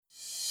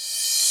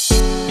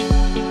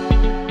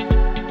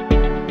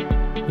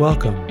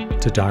Welcome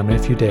to Dharma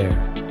If You Dare.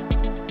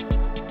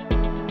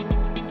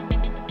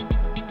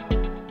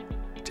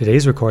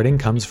 Today's recording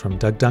comes from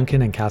Doug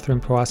Duncan and Catherine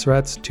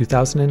Proasaret's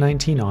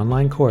 2019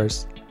 online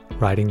course,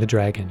 Riding the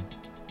Dragon.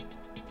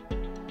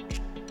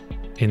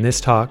 In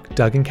this talk,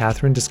 Doug and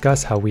Catherine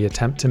discuss how we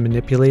attempt to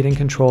manipulate and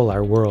control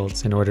our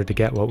worlds in order to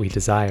get what we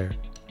desire.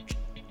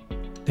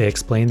 They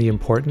explain the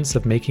importance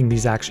of making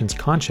these actions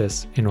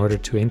conscious in order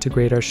to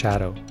integrate our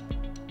shadow.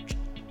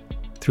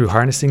 Through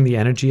harnessing the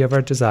energy of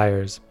our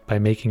desires by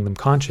making them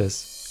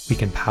conscious, we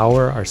can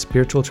power our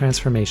spiritual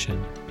transformation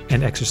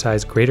and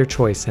exercise greater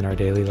choice in our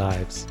daily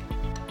lives.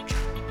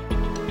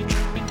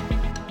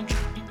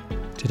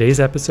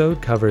 Today's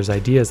episode covers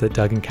ideas that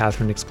Doug and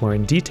Catherine explore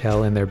in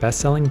detail in their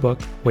best-selling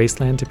book,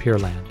 Wasteland to Pure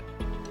Land.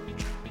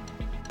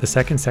 The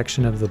second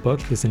section of the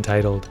book is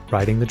entitled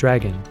Riding the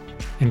Dragon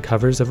and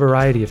covers a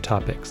variety of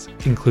topics,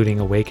 including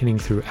awakening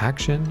through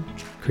action,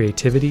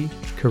 creativity,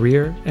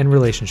 career, and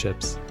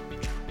relationships.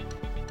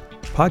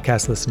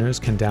 Podcast listeners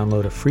can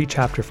download a free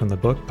chapter from the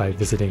book by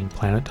visiting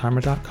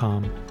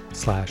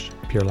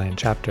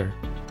planetdharma.com/purelandchapter.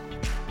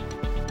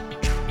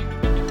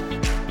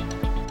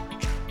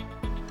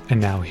 And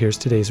now here's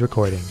today's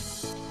recording.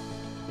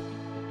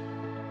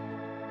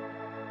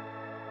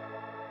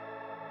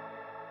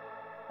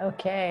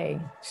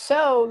 Okay,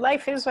 so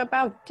life is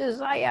about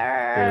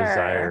desire.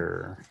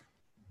 Desire.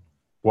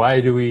 Why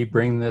do we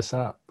bring this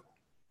up?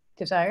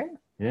 Desire?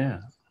 Yeah.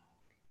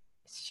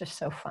 It's just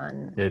so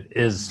fun. It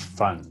is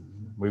fun.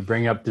 We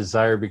bring up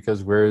desire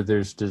because where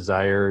there's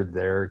desire,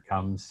 there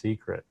come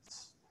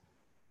secrets.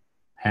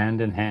 Hand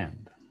in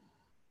hand.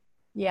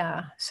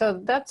 Yeah,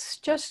 so that's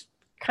just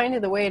kind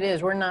of the way it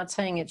is. We're not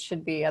saying it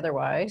should be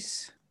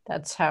otherwise.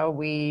 That's how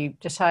we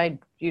decide,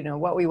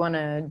 what we want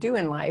to do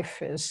in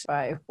life is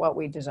by what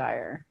we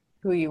desire.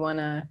 Who you want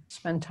to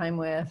spend time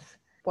with,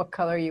 what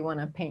color you want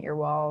to paint your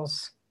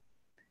walls,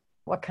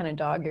 what kind of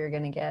dog you're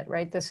going to get,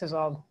 right? This is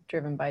all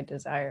driven by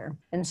desire.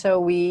 And so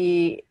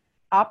we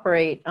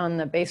operate on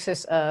the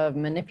basis of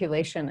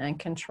manipulation and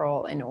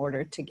control in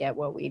order to get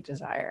what we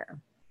desire.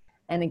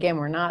 And again,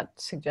 we're not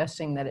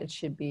suggesting that it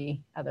should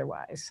be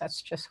otherwise.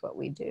 That's just what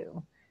we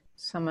do.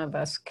 Some of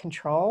us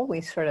control.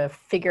 We sort of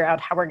figure out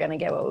how we're going to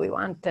get what we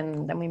want,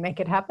 and then we make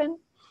it happen.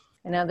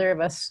 And other of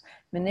us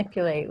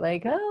manipulate,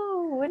 like,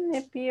 oh, wouldn't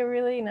it be a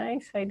really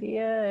nice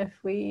idea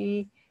if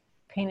we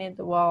painted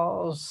the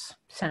walls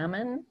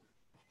salmon?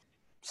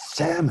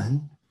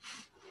 Salmon?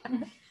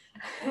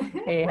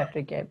 I have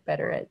to get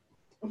better at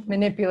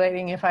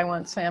manipulating if I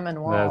want salmon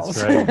walls.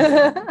 That's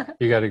right.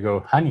 You got to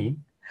go, honey,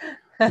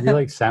 would you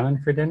like salmon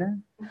for dinner?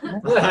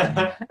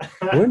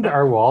 Wouldn't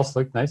our walls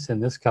look nice in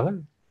this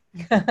color?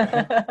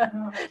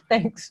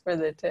 Thanks for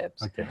the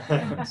tips. Okay.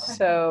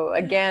 So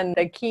again,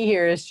 the key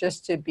here is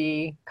just to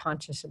be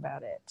conscious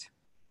about it.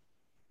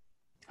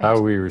 How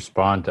we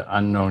respond to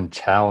unknown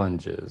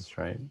challenges,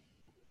 right?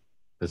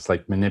 It's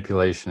like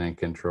manipulation and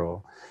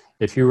control.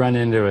 If you run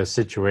into a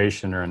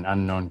situation or an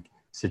unknown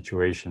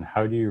situation,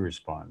 how do you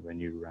respond when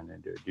you run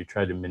into it? Do you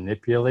try to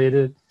manipulate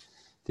it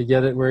to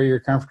get it where you're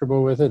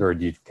comfortable with it, or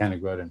do you kind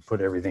of go out and put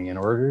everything in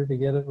order to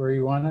get it where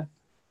you want it?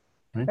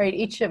 Right.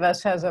 Each of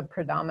us has a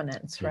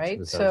predominance,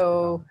 right?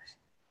 So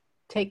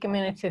take a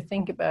minute to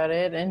think about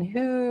it. And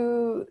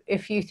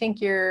if you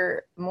think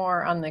you're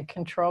more on the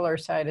controller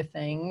side of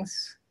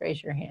things,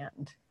 raise your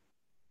hand.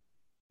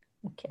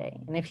 Okay.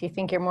 And if you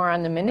think you're more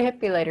on the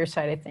manipulator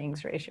side of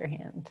things, raise your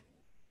hand.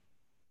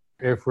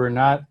 If we're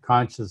not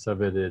conscious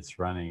of it, it's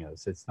running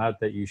us. It's not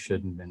that you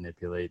shouldn't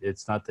manipulate.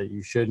 It's not that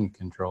you shouldn't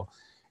control.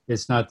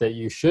 It's not that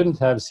you shouldn't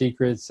have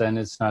secrets, and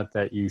it's not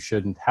that you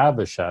shouldn't have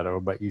a shadow,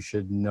 but you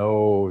should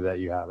know that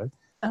you have it.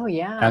 Oh,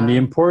 yeah. And the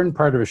important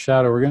part of a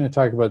shadow, we're going to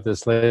talk about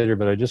this later,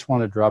 but I just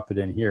want to drop it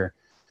in here.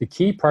 The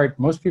key part,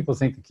 most people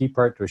think the key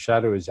part to a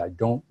shadow is I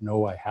don't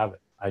know I have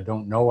it. I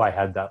don't know I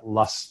had that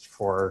lust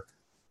for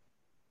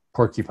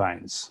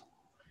porcupines.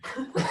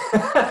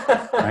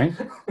 Right?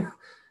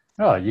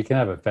 Oh, you can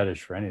have a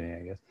fetish for anything,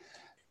 I guess.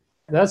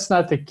 That's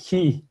not the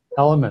key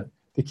element.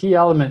 The key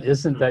element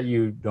isn't that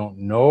you don't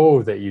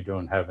know that you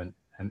don't have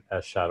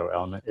a shadow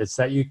element. It's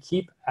that you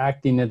keep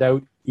acting it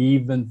out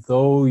even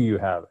though you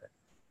have it.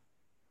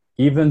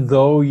 Even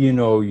though you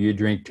know you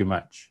drink too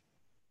much,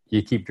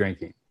 you keep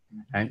drinking.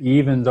 And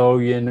even though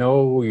you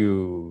know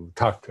you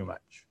talk too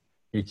much,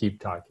 you keep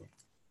talking.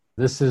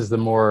 This is the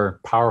more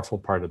powerful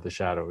part of the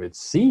shadow.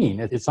 It's seen,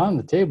 it's on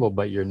the table,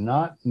 but you're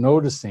not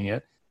noticing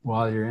it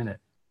while you're in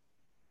it.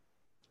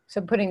 So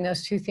putting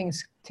those two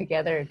things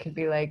together, it could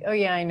be like, oh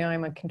yeah, I know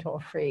I'm a control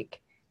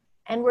freak,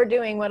 and we're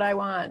doing what I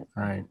want.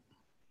 Right.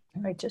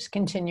 Right, just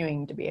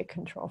continuing to be a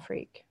control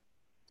freak.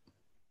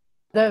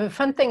 The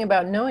fun thing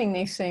about knowing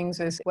these things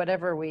is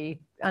whatever we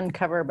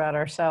uncover about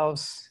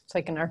ourselves, it's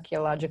like an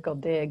archaeological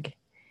dig.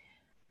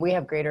 We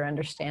have greater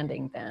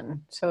understanding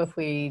then. So if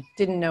we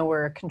didn't know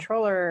we're a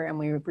controller and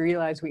we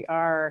realize we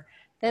are,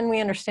 then we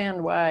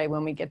understand why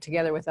when we get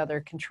together with other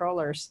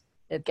controllers,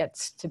 it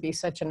gets to be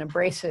such an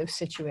abrasive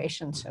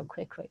situation so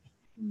quickly,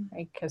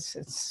 right? Because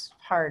it's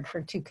hard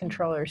for two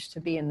controllers to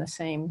be in the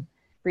same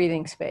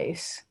breathing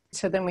space.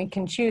 So then we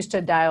can choose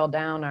to dial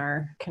down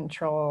our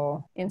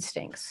control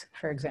instincts,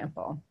 for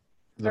example,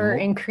 or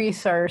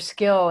increase our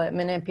skill at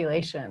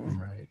manipulation,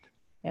 Right.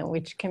 and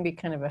which can be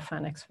kind of a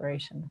fun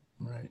exploration.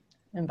 Right.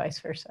 And vice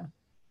versa.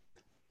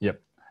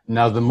 Yep.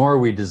 Now, the more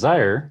we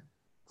desire,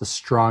 the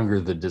stronger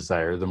the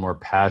desire, the more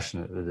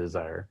passionate the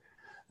desire,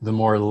 the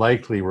more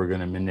likely we're going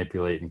to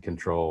manipulate and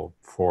control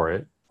for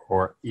it,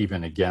 or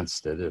even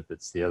against it if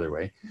it's the other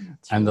way.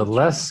 And the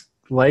less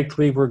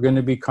likely we're going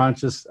to be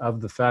conscious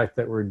of the fact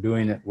that we're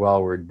doing it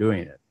while we're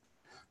doing it.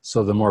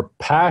 So the more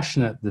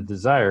passionate the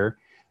desire,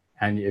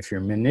 and if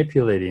you're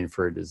manipulating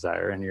for a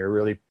desire and you're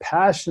really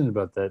passionate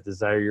about that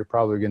desire, you're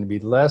probably going to be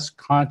less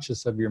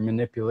conscious of your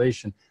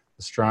manipulation,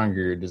 the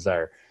stronger your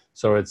desire.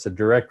 So it's a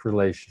direct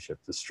relationship.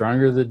 The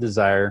stronger the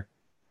desire,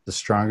 the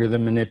stronger the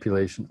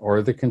manipulation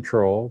or the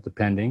control,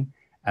 depending,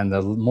 and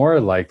the more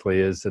likely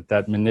is that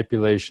that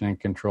manipulation and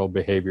control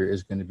behavior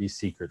is going to be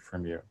secret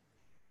from you.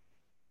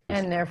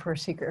 And therefore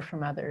secret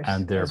from others.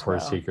 And therefore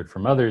secret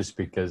from others,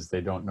 because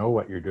they don't know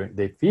what you're doing.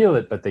 They feel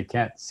it, but they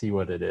can't see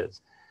what it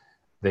is.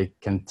 They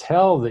can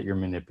tell that you're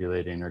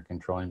manipulating or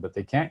controlling, but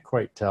they can't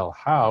quite tell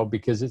how,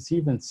 because it's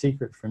even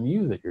secret from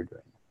you that you're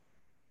doing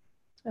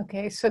it.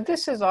 Okay, so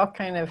this is all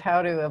kind of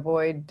how to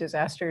avoid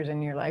disasters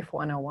in your life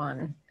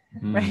 101,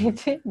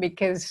 right?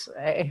 Because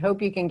I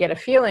hope you can get a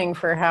feeling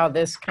for how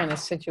this kind of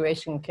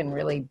situation can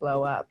really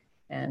blow up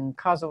and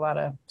cause a lot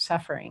of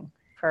suffering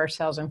for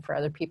ourselves and for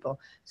other people.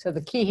 So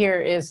the key here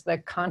is the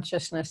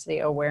consciousness, the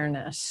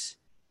awareness,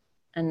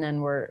 and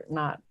then we're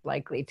not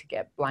likely to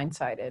get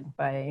blindsided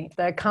by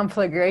the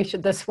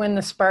conflagration. That's when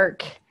the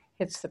spark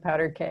hits the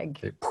powder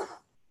keg.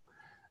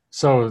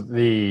 So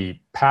the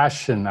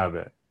passion of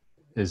it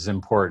is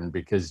important,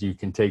 because you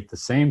can take the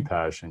same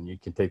passion, you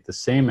can take the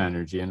same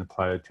energy and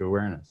apply it to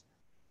awareness.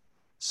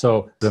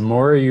 So the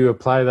more you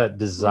apply that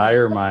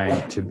desire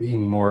mind to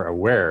being more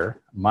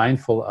aware,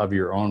 mindful of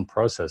your own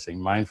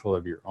processing, mindful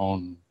of your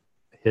own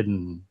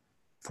hidden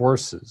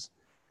forces,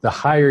 the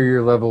higher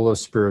your level of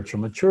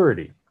spiritual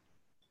maturity.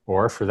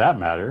 Or for that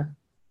matter,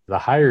 the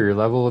higher your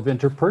level of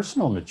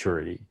interpersonal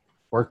maturity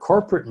or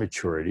corporate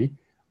maturity,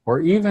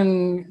 or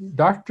even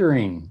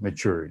doctoring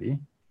maturity,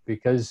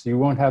 because you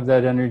won't have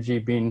that energy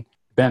being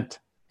bent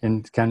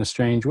in kind of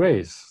strange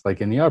ways,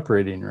 like in the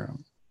operating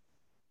room.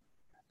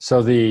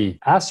 So the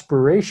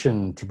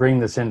aspiration to bring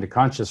this into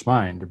conscious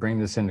mind, to bring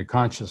this into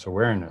conscious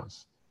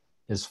awareness,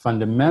 is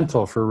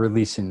fundamental for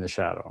releasing the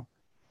shadow.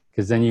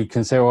 Because then you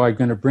can say, oh, I'm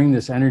going to bring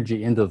this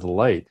energy into the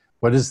light.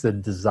 What is the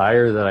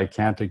desire that I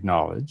can't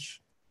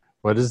acknowledge?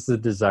 What is the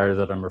desire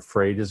that I'm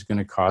afraid is going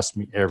to cost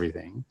me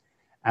everything?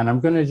 And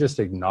I'm going to just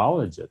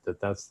acknowledge it, that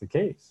that's the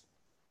case.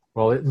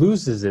 Well, it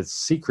loses its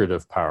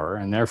secretive power,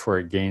 and therefore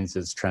it gains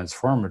its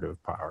transformative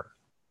power.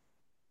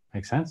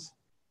 Make sense?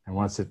 And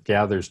once it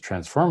gathers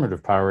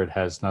transformative power, it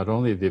has not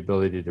only the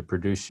ability to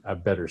produce a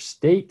better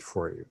state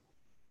for you,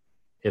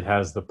 it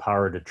has the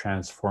power to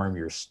transform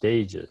your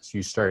stages.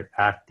 You start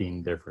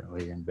acting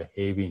differently and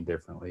behaving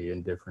differently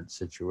in different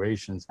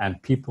situations,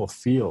 and people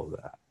feel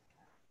that.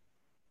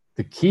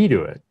 The key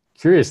to it,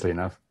 curiously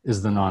enough,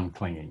 is the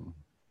non-clinging.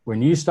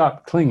 When you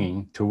stop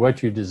clinging to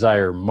what you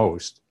desire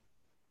most,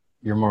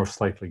 you're most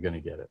likely going to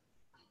get it.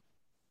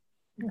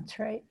 That's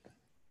right.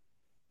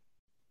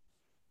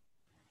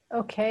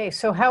 Okay,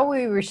 so how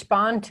we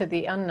respond to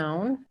the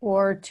unknown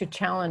or to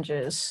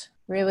challenges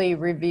really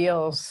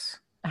reveals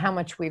how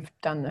much we've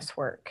done this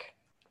work,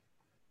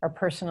 our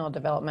personal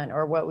development,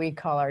 or what we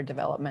call our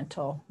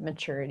developmental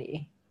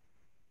maturity.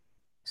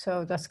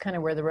 So that's kind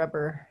of where the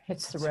rubber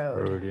hits the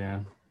road.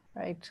 Yeah.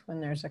 Right?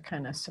 When there's a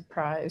kind of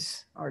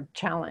surprise or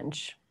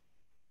challenge.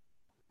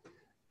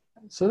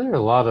 So there are a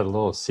lot of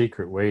little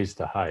secret ways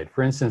to hide.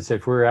 For instance,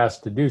 if we're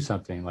asked to do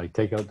something like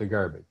take out the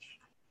garbage,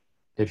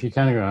 if you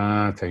kind of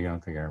go, take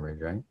out the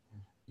garbage, right?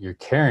 You're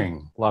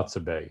carrying lots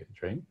of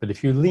baggage, right? But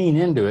if you lean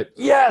into it,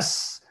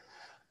 yes,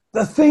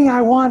 the thing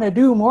I want to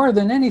do more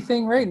than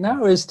anything right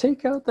now is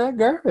take out that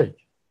garbage.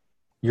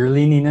 You're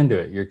leaning into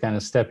it. You're kind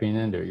of stepping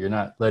into it. You're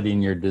not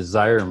letting your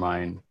desire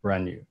mind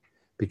run you.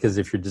 Because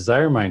if your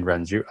desire mind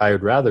runs you, I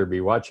would rather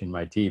be watching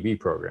my TV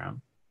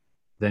program.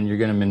 Then you're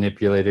going to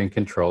manipulate and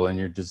control, and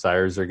your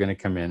desires are going to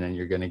come in, and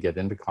you're going to get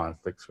into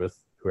conflicts with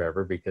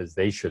whoever because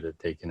they should have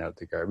taken out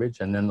the garbage,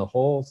 and then the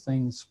whole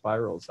thing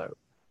spirals out.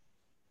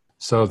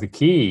 So the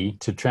key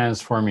to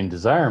transforming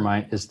desire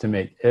mind is to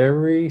make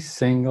every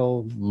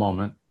single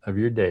moment of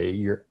your day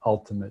your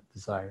ultimate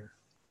desire.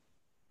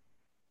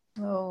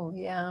 Oh,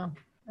 yeah.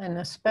 And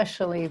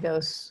especially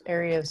those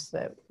areas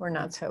that we're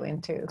not so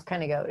into,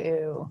 kind of go,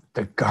 ew.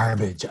 The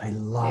garbage. I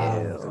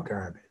love the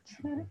garbage.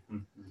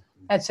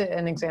 That's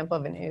an example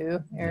of an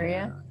ew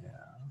area.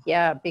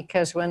 Yeah,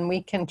 because when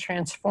we can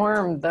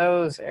transform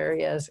those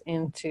areas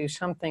into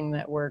something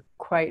that we're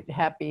quite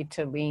happy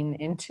to lean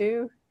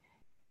into,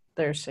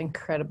 there's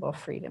incredible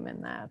freedom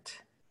in that.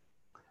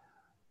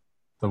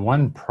 The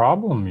one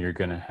problem you're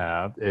going to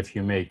have if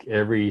you make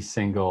every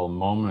single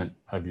moment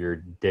of your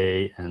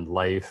day and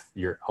life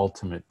your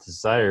ultimate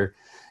desire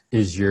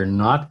is you're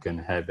not going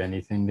to have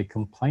anything to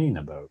complain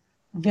about.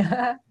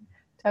 Talk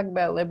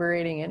about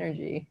liberating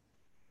energy.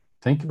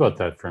 Think about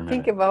that for a minute.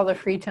 Think of all the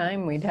free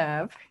time we'd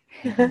have.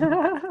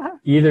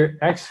 Either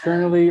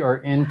externally or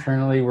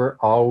internally, we're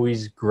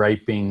always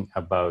griping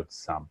about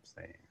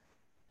something,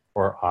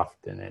 or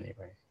often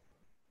anyway.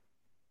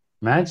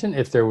 Imagine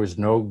if there was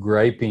no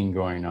griping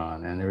going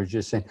on and they were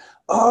just saying,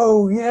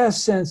 oh,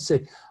 yes,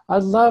 Sensei,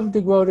 I'd love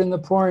to go out in the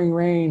pouring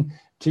rain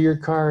to your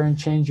car and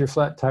change your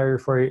flat tire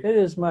for you. It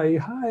is my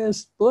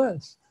highest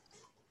bliss.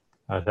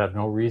 I'd have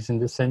no reason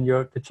to send you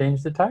out to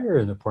change the tire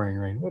in the pouring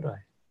rain, would I?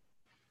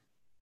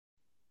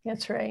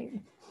 That's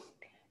right.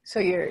 So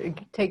you're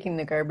taking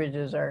the garbage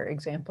as our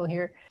example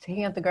here.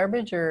 Taking out the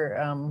garbage or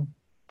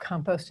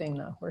composting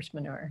the horse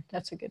manure.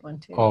 That's a good one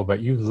too. Oh, but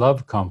you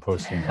love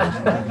composting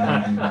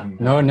horse manure.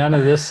 No, none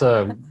of this,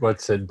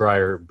 what's it,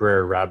 Brer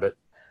Rabbit.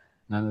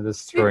 None of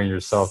this throwing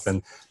yourself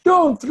in.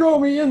 Don't throw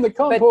me in the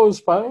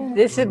compost pile.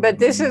 This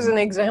is an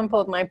example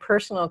of my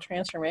personal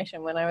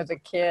transformation. When I was a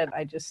kid,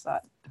 I just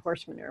thought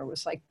horse manure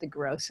was like the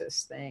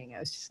grossest thing. I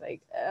was just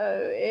like,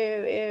 oh,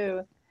 ew,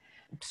 ew.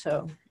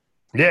 So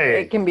yeah,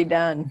 it can be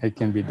done. It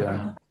can be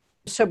done.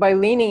 So by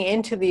leaning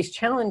into these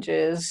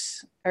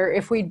challenges, or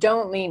if we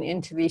don't lean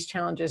into these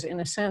challenges, in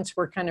a sense,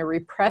 we're kind of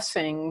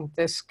repressing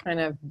this kind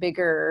of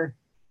bigger,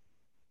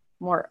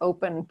 more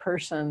open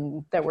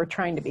person that we're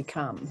trying to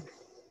become.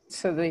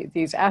 So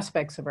these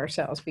aspects of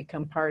ourselves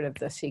become part of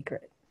the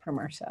secret from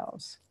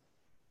ourselves.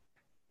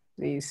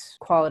 These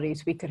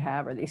qualities we could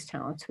have, or these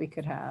talents we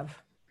could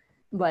have,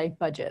 like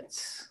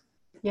budgets.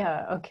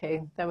 Yeah,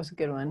 okay, that was a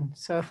good one.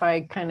 So if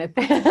I kind of...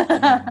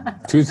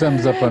 2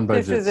 thumbs up on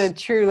budgets. This is a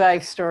true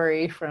life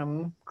story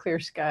from Clear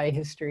Sky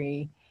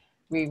history.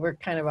 We were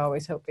kind of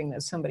always hoping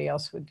that somebody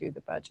else would do the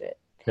budget.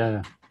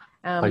 Yeah.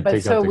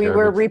 But so we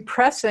were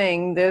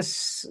repressing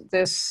this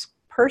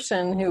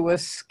person who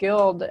was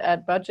skilled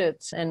at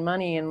budgets and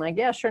money and like,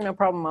 yeah, sure, no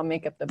problem, I'll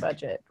make up the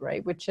budget,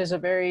 right? Which is a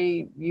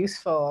very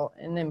useful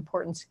and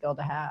important skill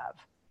to have.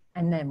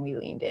 And then we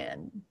leaned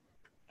in.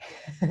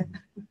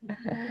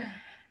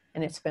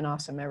 And it's been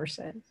awesome ever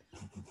since.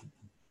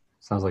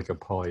 Sounds like a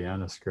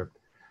Pollyanna script.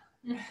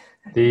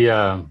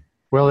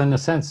 Well, in a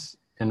sense,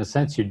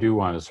 you do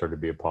want to sort of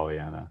be a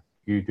Pollyanna.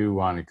 You do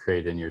want to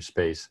create in your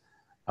space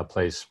a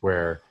place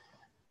where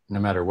no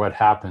matter what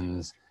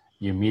happens,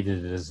 you meet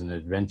it as an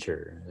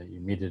adventure.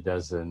 You meet it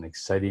as an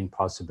exciting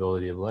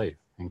possibility of life,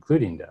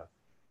 including death.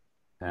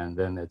 And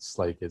then it's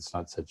like, it's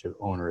not such an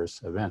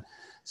onerous event.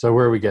 So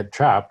where we get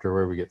trapped or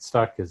where we get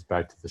stuck is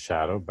back to the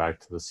shadow, back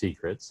to the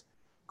secrets,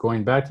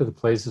 going back to the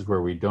places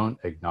where we don't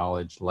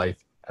acknowledge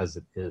life as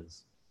it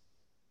is.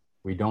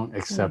 We don't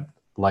accept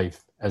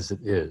life as it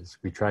is.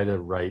 We try to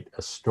write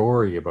a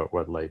story about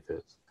what life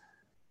is.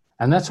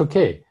 And that's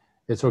okay.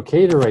 It's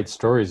okay to write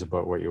stories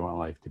about what you want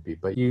life to be,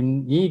 but you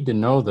need to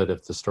know that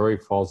if the story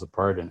falls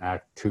apart in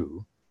Act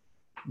 2,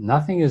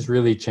 nothing is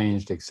really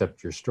changed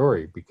except your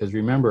story. Because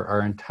remember,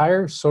 our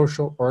entire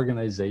social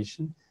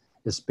organization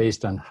is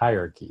based on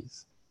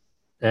hierarchies.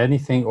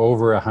 Anything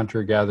over a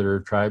hunter-gatherer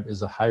tribe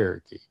is a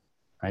hierarchy,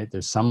 right?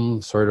 There's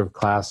some sort of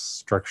class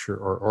structure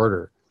or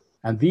order.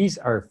 And these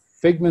are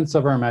figments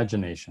of our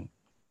imagination.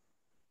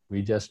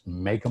 We just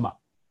make them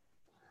up.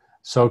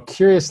 So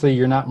curiously,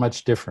 you're not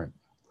much different.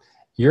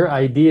 Your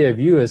idea of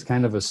you is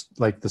kind of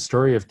like the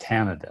story of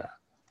Canada.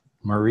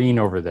 Maureen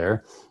over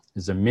there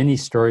is a mini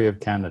story of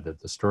Canada,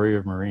 the story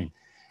of Maureen.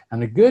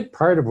 And a good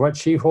part of what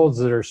she holds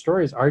that her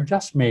stories are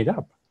just made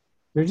up.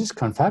 They're just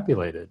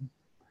confabulated.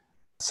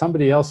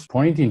 Somebody else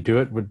pointing to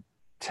it would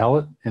tell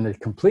it in a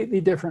completely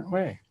different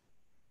way.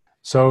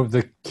 So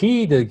the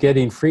key to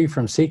getting free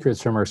from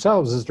secrets from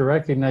ourselves is to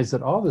recognize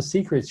that all the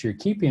secrets you're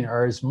keeping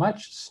are as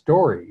much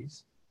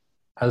stories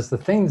as the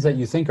things that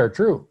you think are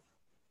true.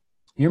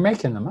 You're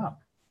making them up.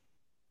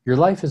 Your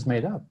life is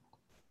made up.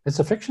 It's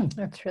a fiction.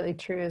 That's really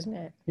true, isn't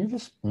it? You're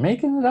just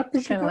making it up.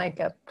 It's kind of like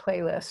a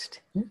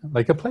playlist. Yeah,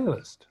 like a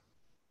playlist.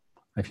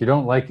 If you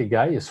don't like a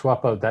guy, you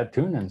swap out that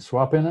tune and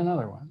swap in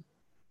another one.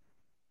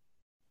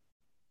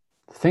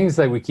 The things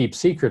that we keep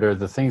secret are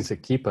the things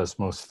that keep us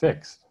most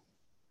fixed.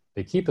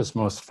 They keep us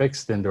most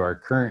fixed into our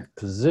current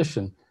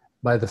position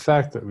by the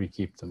fact that we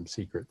keep them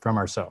secret from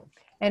ourselves.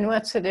 And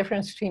what's the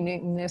difference between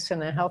doing this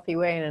in a healthy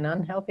way and an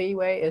unhealthy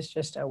way is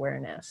just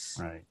awareness.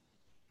 Right.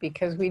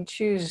 Because we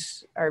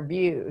choose our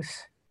views.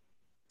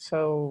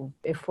 So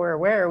if we're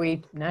aware,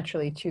 we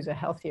naturally choose a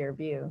healthier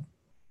view.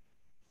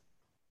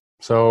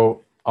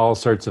 So all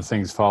sorts of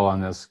things fall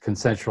on this: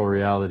 consensual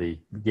reality,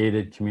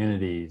 gated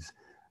communities,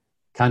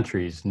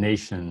 countries,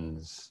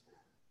 nations,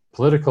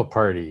 political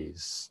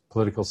parties,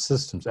 political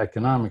systems,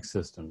 economic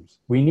systems.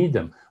 We need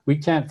them. We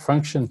can't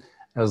function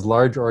as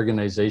large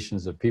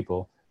organizations of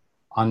people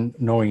on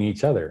knowing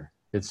each other.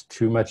 It's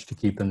too much to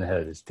keep in the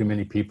head. It's too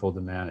many people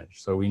to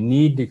manage. So we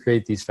need to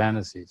create these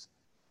fantasies.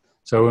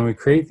 So when we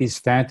create these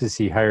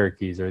fantasy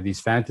hierarchies or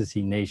these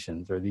fantasy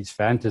nations or these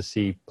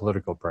fantasy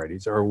political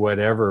parties or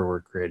whatever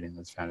we're creating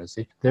this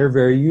fantasy, they're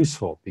very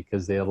useful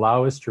because they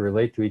allow us to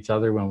relate to each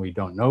other when we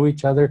don't know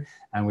each other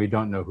and we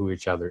don't know who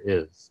each other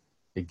is.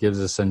 It gives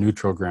us a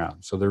neutral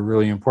ground. So they're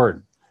really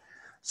important.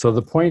 So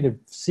the point of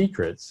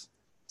secrets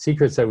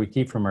that we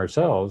keep from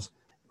ourselves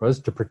was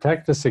to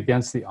protect us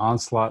against the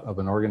onslaught of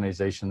an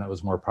organization that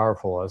was more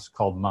powerful than us,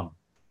 called Mom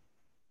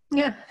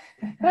Yeah.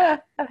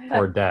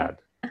 or Dad.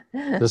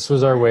 This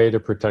was our way to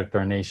protect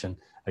our nation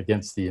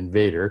against the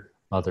invader,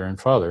 Mother and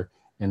Father,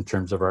 in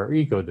terms of our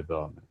ego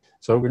development.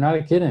 So we're not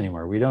a kid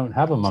anymore. We don't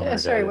have a mom or dad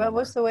Sorry, what anymore.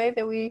 was the way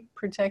that we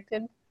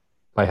protected?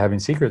 By having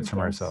secrets from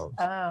ourselves.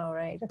 Oh,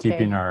 right.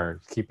 Okay.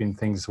 Keeping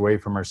things away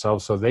from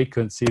ourselves so they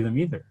couldn't see them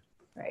either.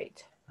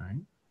 Right.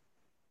 Right.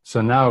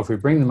 So now if we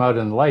bring them out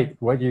in the light,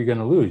 what are you going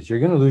to lose? You're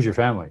going to lose your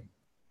family.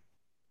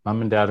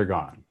 Mom and dad are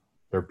gone.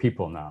 They're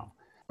people now.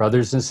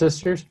 Brothers and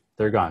sisters,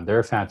 they're gone. They're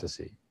a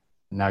fantasy.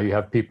 Now you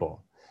have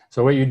people.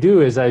 So what you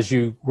do is, as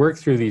you work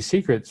through these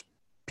secrets,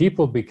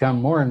 people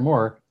become more and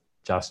more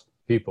just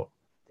people.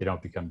 They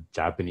don't become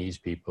Japanese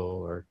people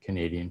or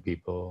Canadian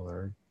people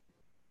or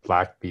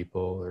black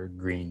people or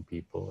green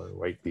people or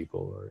white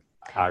people or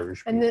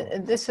Irish people.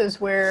 And this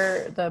is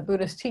where the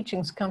Buddhist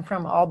teachings come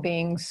from. All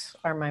beings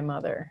are my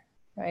mother,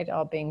 right?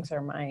 All beings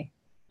are my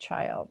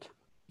child.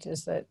 Which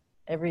is that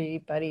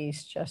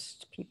everybody's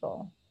just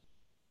people.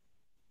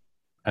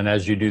 And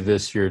as you do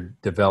this, your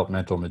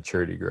developmental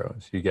maturity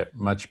grows. You get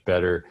much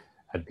better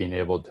at being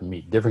able to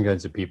meet different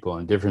kinds of people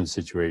in different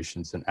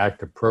situations and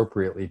act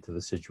appropriately to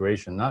the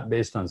situation, not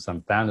based on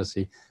some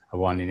fantasy of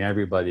wanting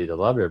everybody to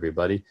love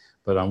everybody,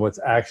 but on what's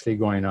actually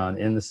going on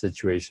in the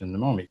situation in the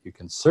moment. You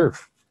can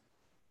surf.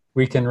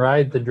 We can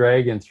ride the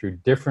dragon through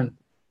different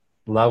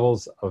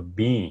levels of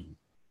being,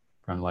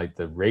 from like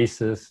the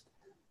racist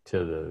to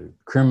the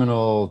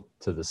criminal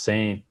to the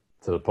saint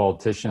to the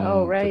politician to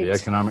the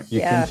economic.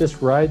 You can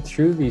just ride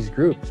through these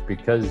groups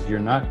because you're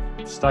not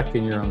stuck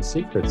in your own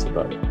secrets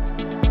about it.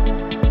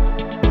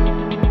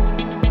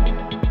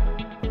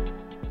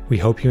 We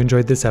hope you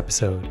enjoyed this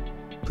episode.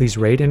 Please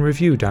rate and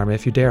review Dharma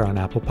If You Dare on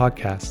Apple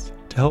Podcasts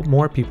to help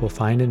more people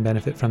find and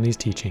benefit from these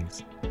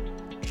teachings.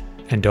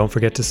 And don't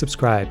forget to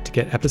subscribe to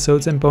get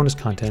episodes and bonus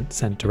content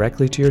sent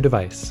directly to your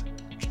device.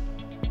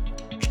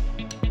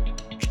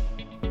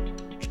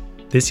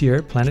 This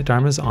year, Planet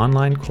Dharma's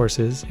online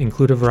courses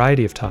include a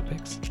variety of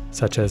topics,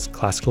 such as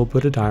classical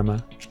Buddha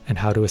Dharma and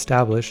how to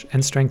establish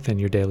and strengthen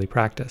your daily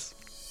practice,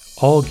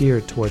 all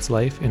geared towards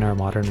life in our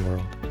modern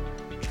world.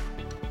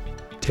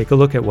 Take a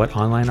look at what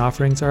online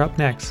offerings are up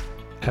next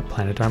at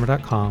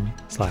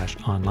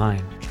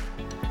planetdharma.com/online.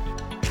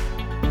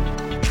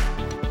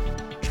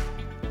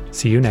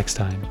 See you next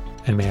time,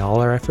 and may all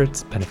our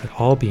efforts benefit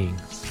all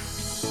beings.